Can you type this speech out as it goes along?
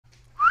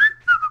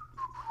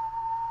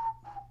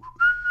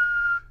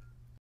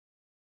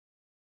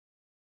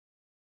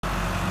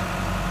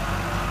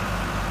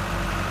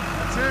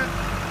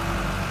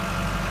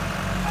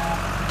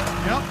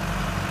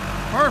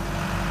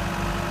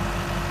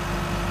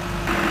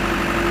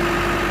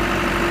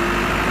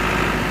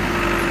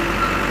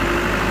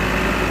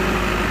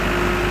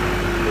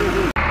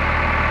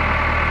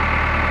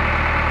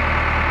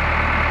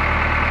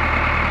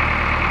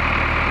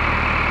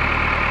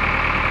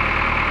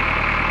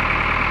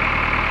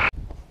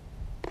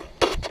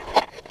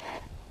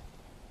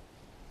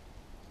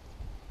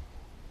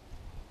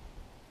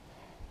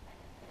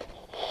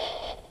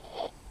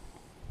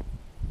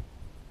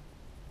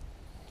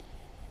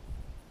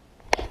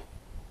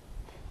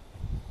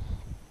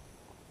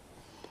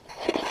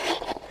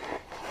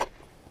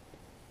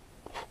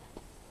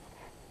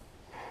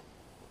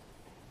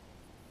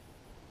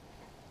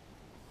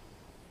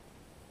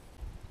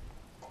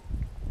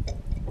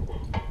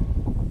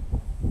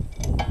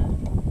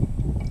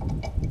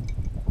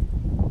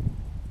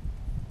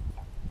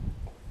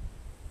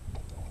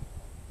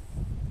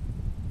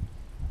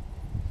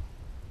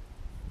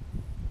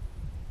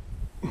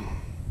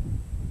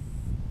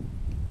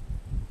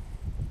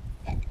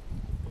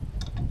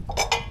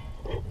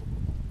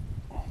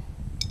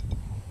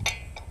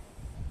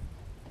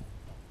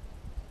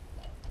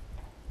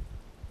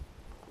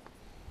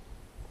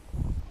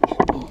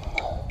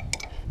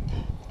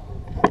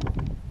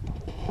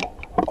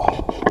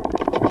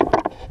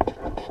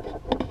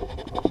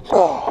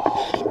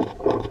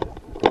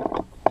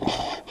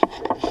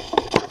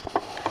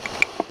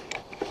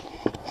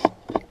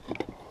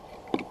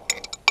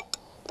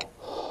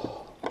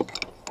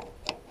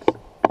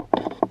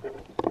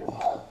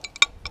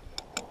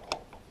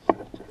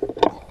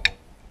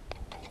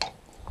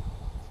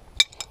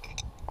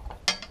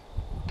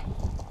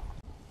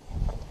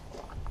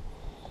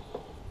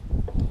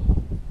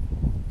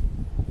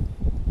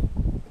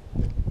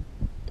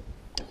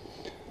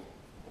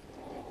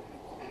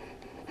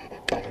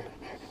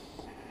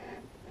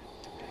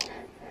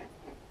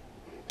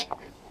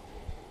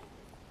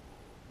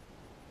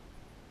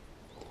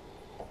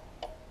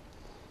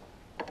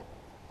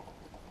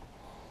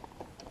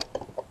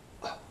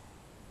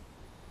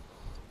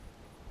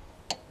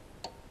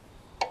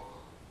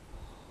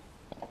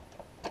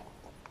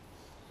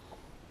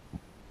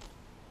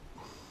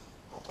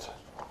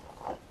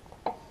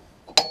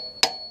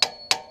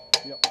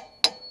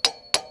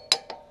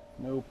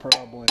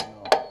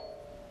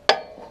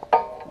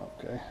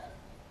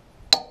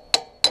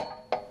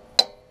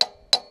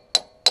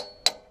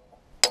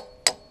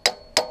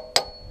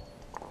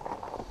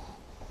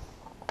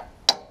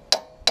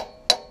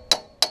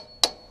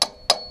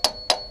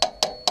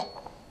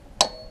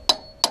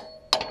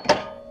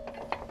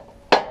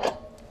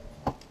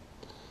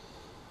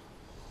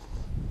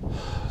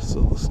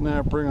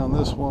snap ring on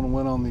this one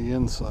went on the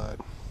inside.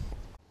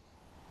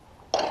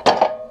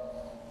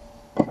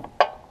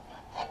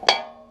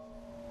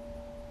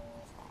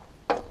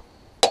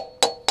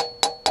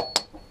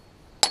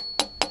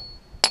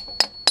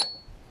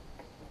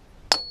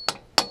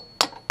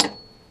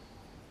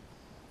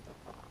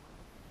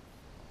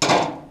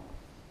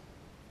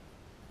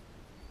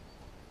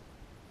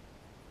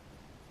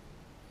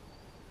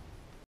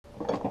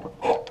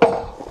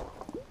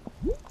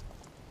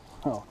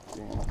 Oh,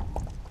 damn it.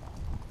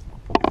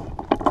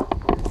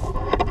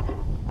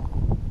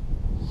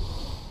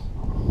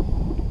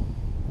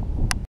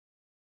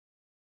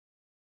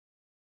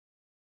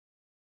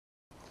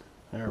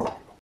 There we go.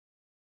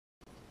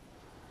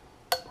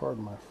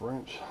 Pardon my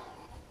French.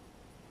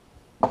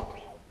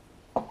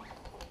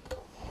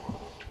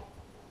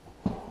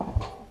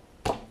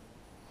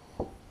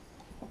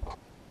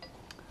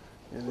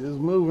 It is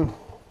moving.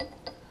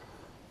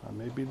 I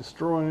may be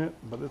destroying it,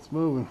 but it's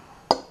moving.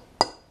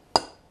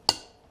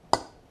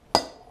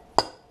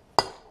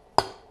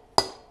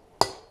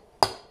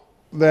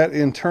 That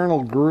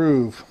internal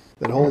groove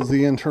that holds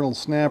the internal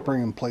snap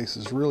ring in place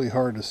is really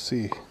hard to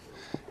see.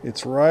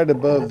 It's right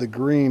above the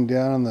green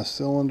down in the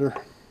cylinder.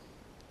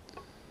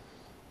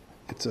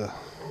 It's a,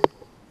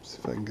 see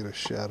if I can get a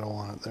shadow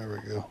on it. There we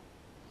go.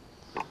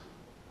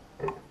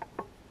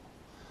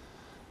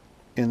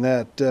 And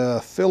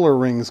that filler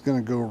ring is going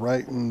to go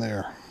right in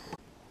there.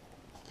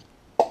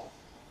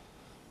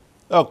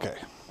 Okay,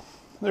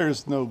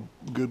 there's no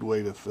good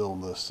way to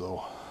film this,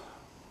 so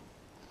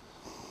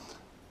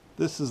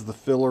this is the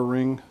filler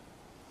ring.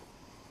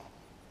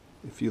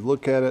 If you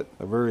look at it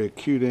a very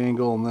acute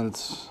angle, and then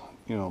it's,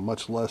 you know,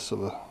 much less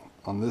of a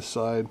on this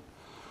side,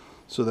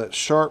 so that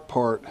sharp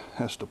part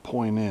has to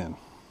point in.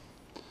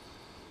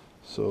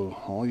 So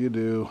all you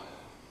do,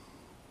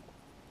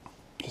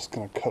 just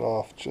gonna cut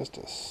off just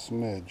a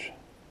smidge.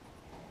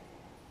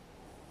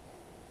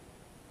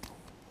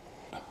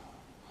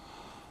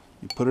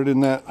 You put it in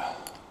that,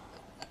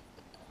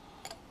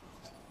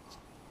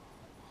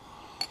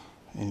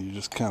 and you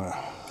just kind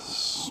of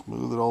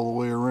smooth it all the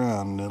way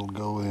around, and it'll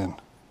go in.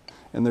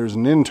 And there's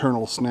an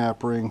internal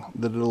snap ring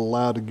that it'll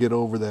allow to get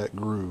over that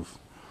groove.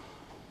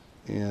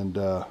 And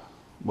well,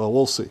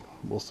 we'll see.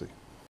 We'll see.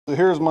 So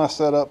here's my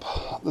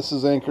setup. This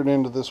is anchored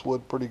into this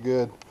wood pretty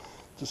good.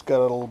 Just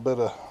got a little bit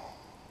of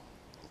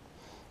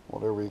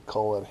whatever you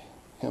call it,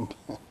 hemp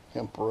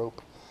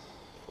rope.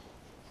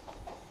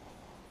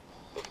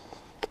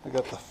 I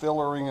got the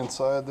filler ring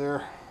inside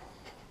there,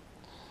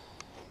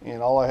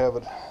 and all I have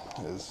it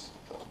is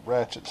a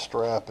ratchet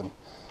strap, and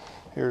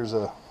here's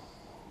a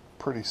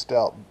pretty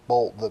stout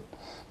bolt that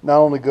not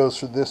only goes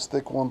through this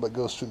thick one but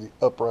goes through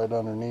the upright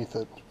underneath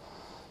it,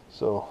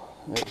 so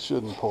it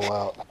shouldn't pull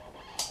out.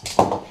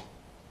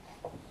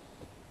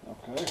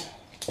 Okay.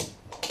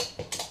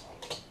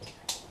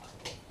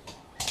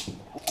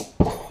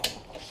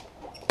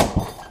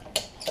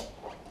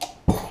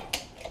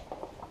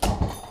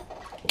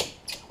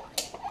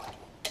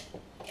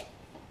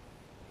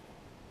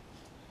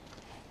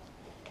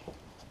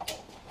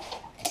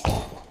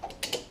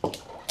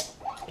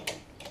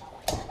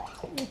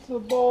 It's a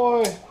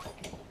boy.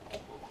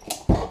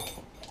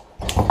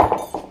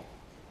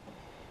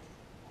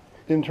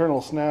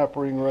 Internal snap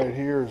ring right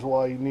here is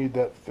why you need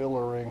that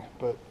filler ring,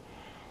 but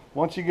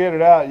once you get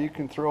it out, you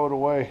can throw it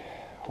away.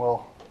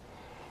 Well,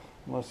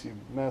 unless you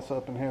mess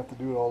up and have to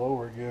do it all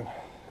over again,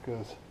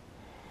 because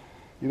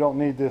you don't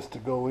need this to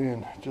go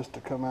in, just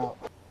to come out.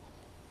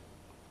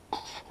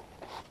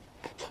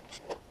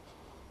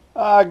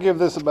 I give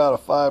this about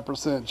a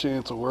 5%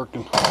 chance of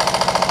working.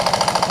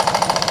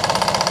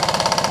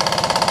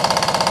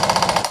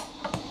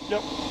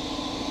 Yep,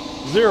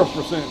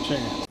 0%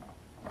 chance.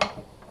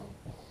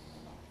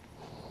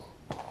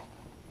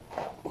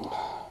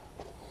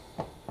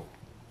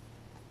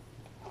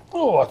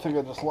 Oh, I think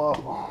I just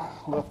lost my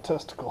left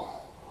testicle.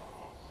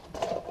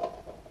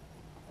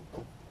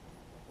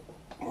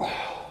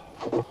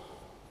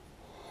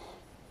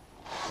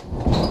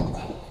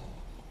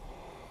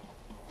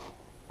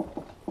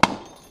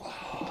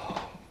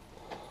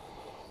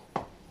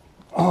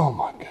 Oh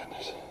my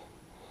goodness.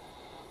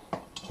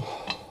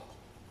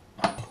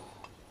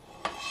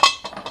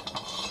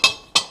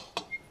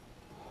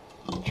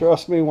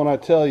 Trust me when I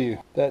tell you,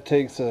 that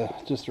takes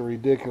just a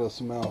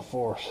ridiculous amount of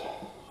force.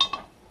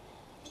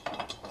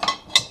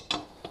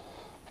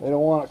 They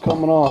don't want it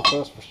coming off,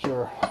 that's for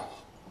sure.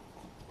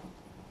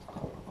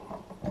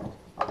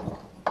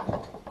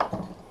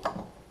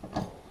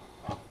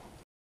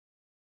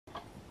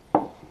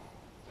 Oh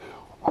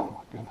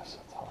my goodness,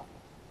 that's hot.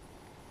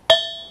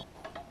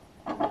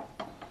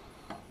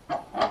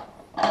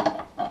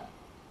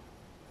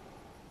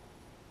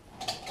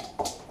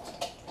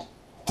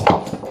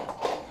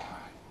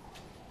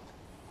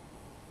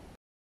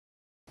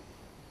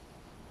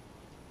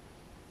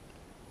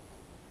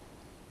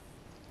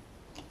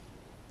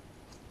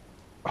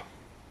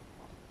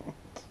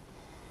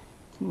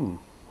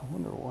 I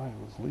wonder why it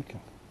was leaking.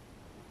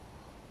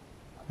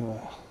 Look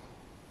at that.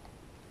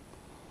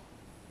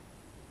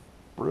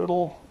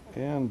 Brittle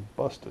and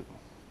busted.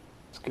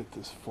 Let's get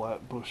this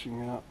flat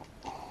bushing out.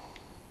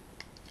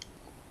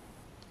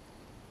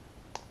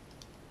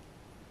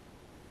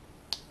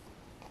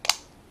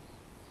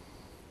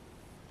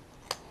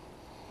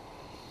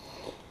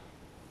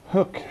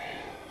 Okay.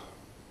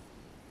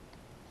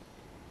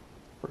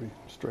 Pretty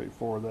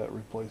straightforward. That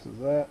replaces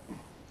that.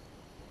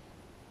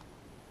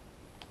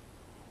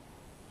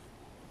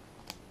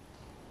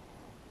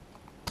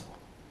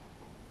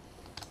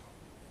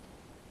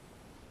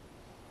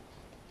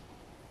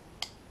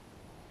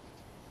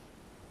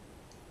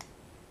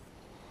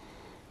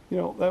 You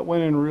know, that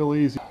went in real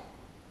easy.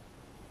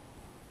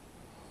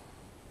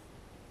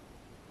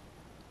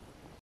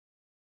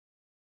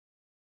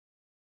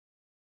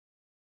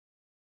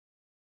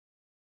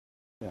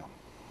 Yeah.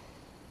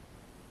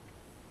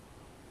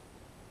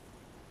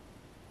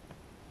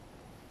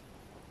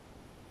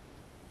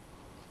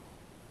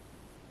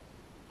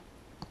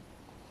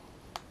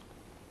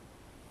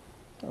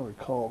 I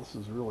recall this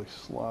is really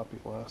sloppy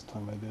last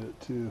time I did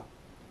it too.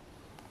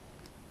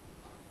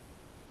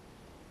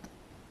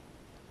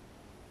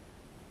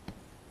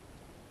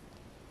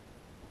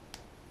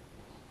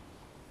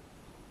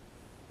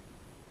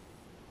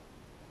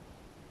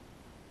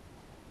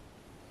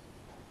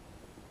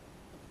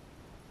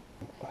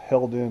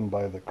 Held in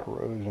by the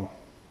corrosion.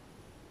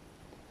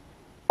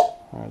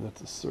 Alright, that's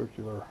a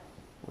circular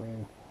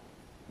ring.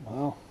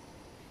 Well,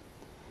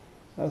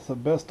 that's the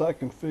best I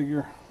can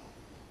figure.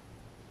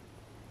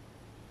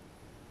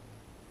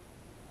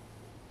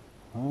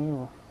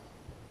 Whatever.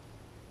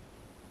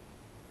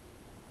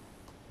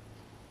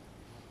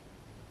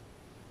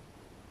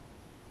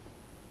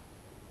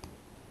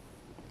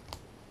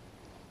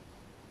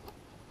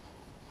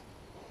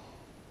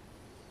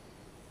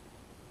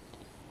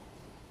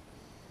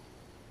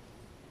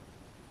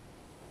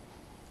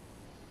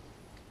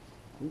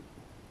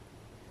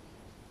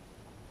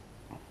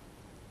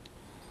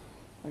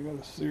 I got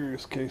a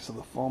serious case of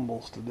the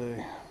fumbles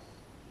today.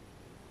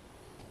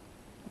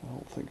 I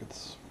don't think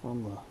it's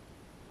from the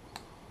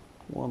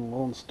one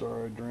Lone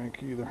Star I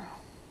drank either.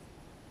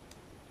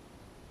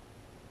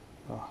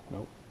 Ah,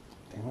 nope.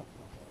 Damn it.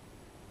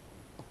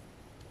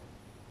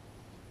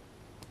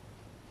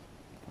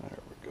 There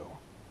we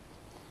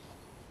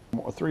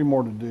go. 3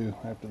 more to do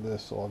after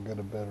this, so I'll get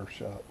a better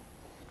shot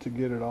to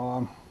get it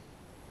on.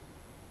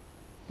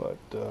 But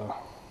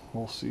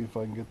we'll see if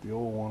I can get the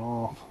old one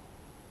off.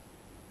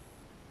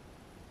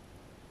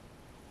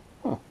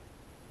 Huh.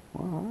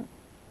 Alright.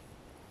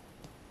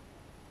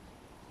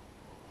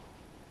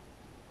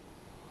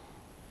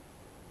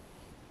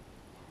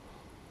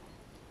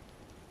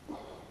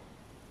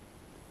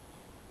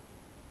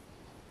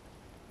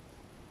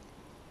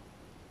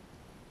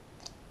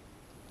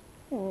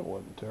 Well, it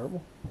wasn't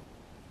terrible.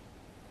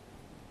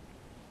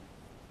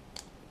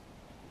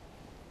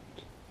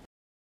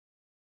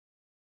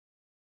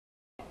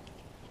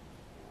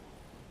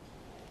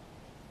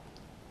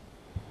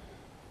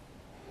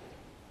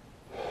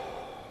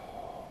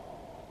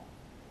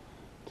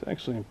 It's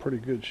actually in pretty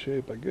good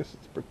shape. I guess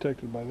it's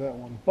protected by that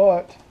one,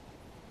 but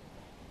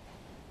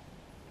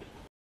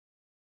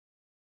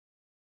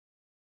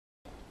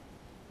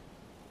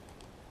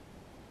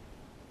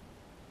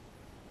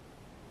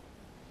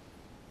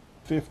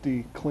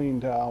 $50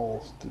 clean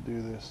towels to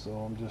do this, so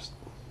I'm just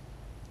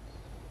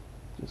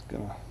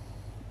gonna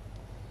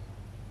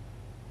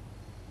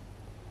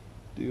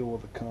deal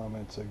with the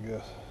comments, I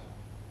guess.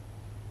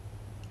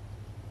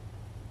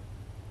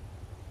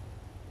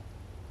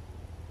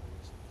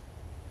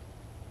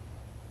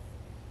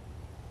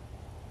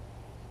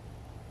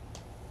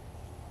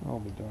 I'll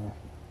be darned.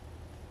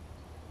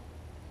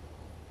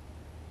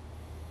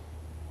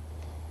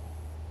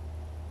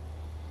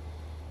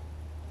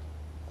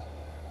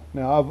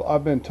 Now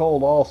I've been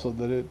told also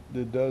that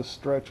it does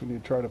stretch when you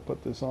try to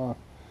put this on.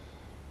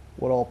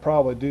 What I'll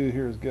probably do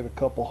here is get a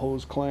couple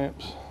hose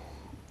clamps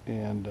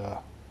and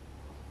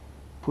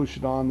push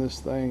it on this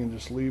thing and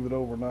just leave it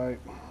overnight.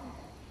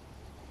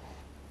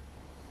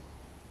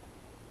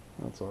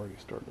 That's already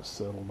starting to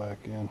settle back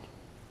in.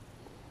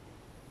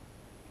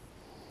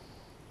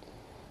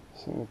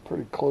 Seems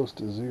pretty close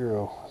to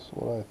 0 is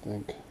what I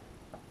think.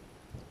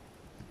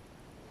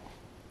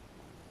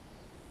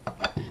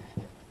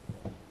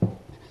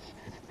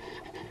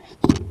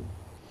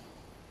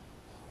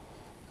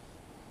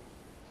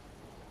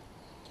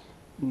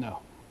 No,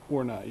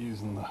 we're not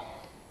using the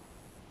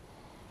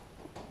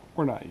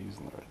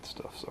right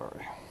stuff,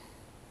 sorry.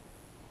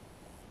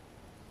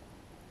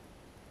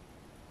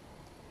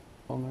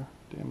 On there,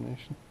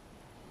 damnation.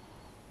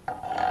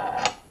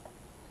 I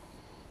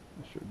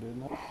sure did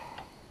not.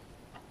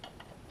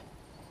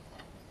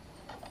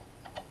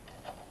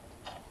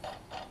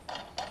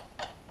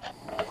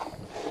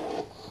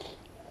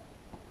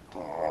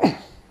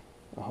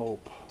 I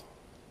hope.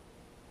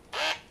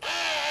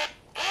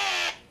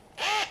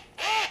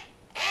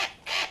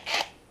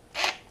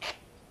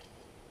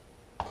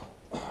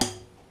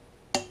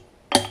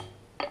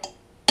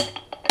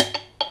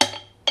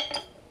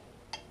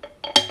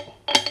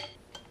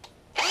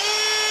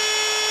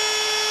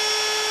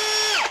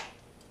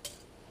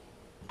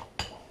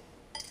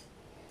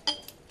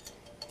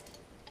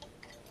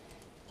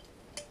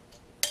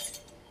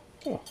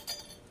 Oh,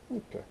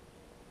 okay.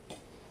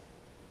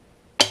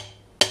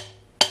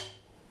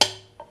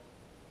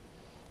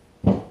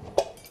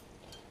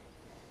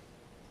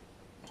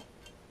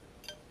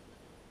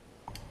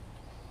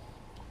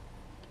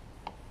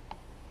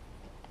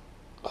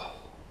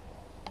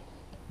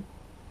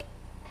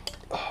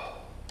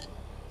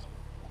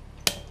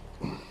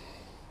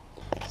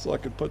 So I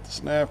could put the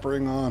snap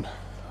ring on.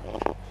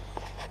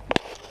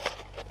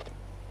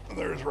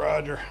 There's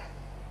Roger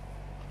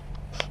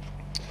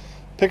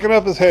picking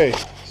up his hay.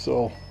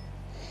 So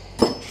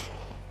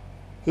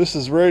this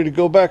is ready to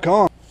go back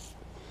on.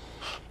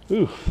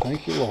 Ooh,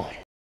 thank you, Lord.